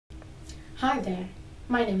Hi there,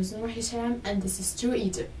 my name is Noor Hisham and this is True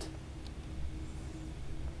Egypt.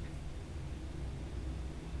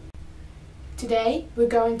 Today we're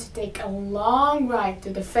going to take a long ride to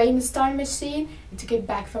the famous time machine and to get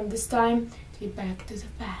back from this time, to get back to the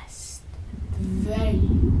past. Very,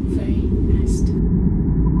 very past.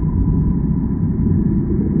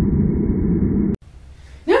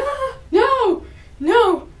 No,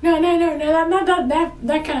 not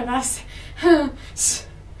that kind of past.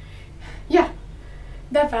 Yeah,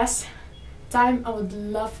 that past time I would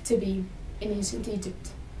love to be in ancient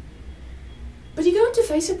Egypt. But you're going to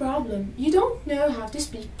face a problem. You don't know how to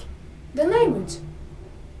speak the language.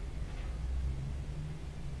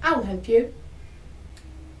 I'll help you.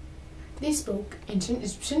 They spoke ancient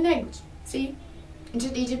Egyptian language. See?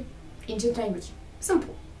 Ancient Egypt, ancient language.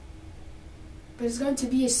 Simple. But it's going to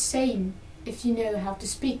be a shame if you know how to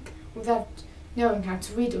speak without knowing how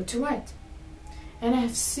to read or to write. And I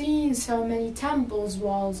have seen so many temples,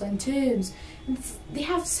 walls and tombs, and they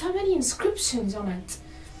have so many inscriptions on it.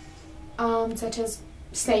 Such as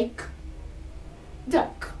snake,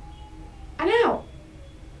 duck, an owl.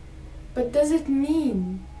 But does it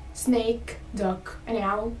mean snake, duck, and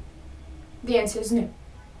owl? The answer is no.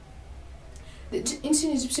 The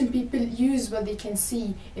ancient Egyptian people use what they can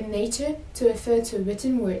see in nature to refer to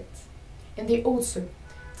written words. And they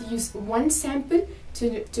use one sample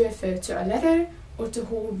to refer to a letter or to a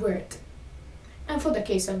whole word. And for the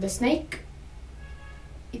case of the snake,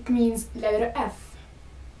 it means letter F.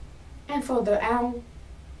 And for the owl,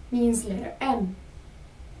 means letter M.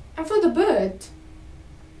 And for the bird,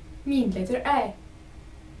 means letter A.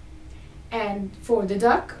 And for the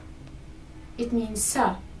duck, it means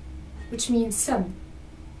Sa, which means sun.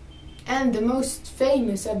 And the most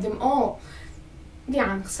famous of them all, the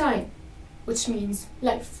Ain sign, which means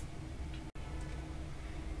life.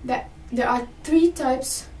 There are three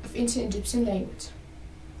types of ancient Egyptian language.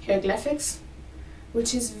 Hieroglyphics,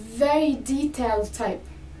 which is very detailed type,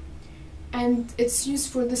 and it's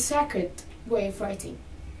used for the sacred way of writing,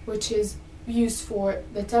 which is used for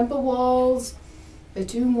the temple walls, the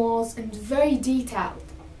tomb walls, and very detailed.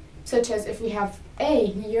 Such as if we have A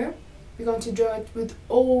here, we're going to draw it with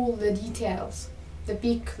all the details, the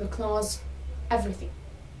beak, the claws, everything.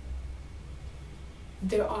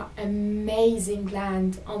 There are amazing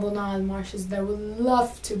land on the Nile marshes that I would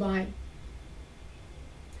love to buy.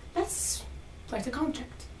 Let's write a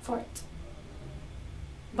contract for it.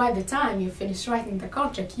 By the time you finish writing the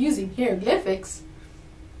contract using hieroglyphics,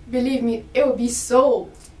 believe me, it will be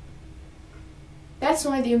sold. That's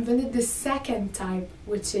why they invented the second type,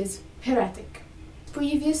 which is hieratic.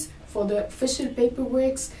 Previous for the official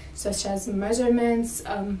paperwork, such as measurements,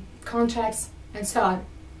 contracts, and so on.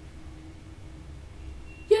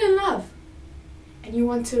 You're in love, and you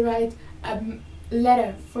want to write a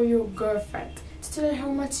letter for your girlfriend to tell her how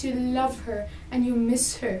much you love her and you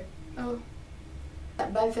miss her. Oh.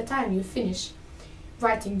 By the time you finish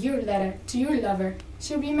writing your letter to your lover,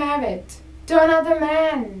 she'll be married to another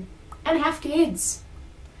man and have kids.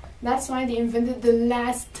 That's why they invented the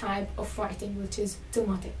last type of writing, which is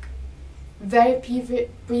demotic. Very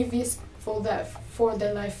previous for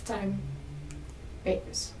the lifetime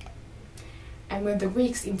papers. And when the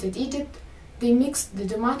Greeks entered Egypt, they mixed the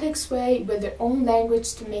demotic way with their own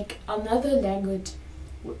language to make another language,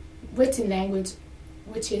 written language,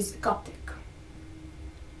 which is Coptic.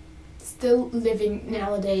 Still living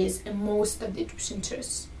nowadays in most of the Egyptian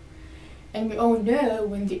churches. And we all know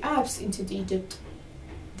when the Arabs entered Egypt,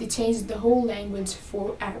 they changed the whole language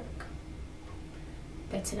for Arabic.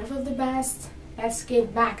 That's enough of the past. Let's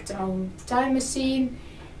get back to our time machine,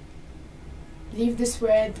 leave this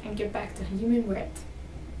world and get back to the human world.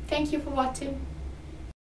 Thank you for watching.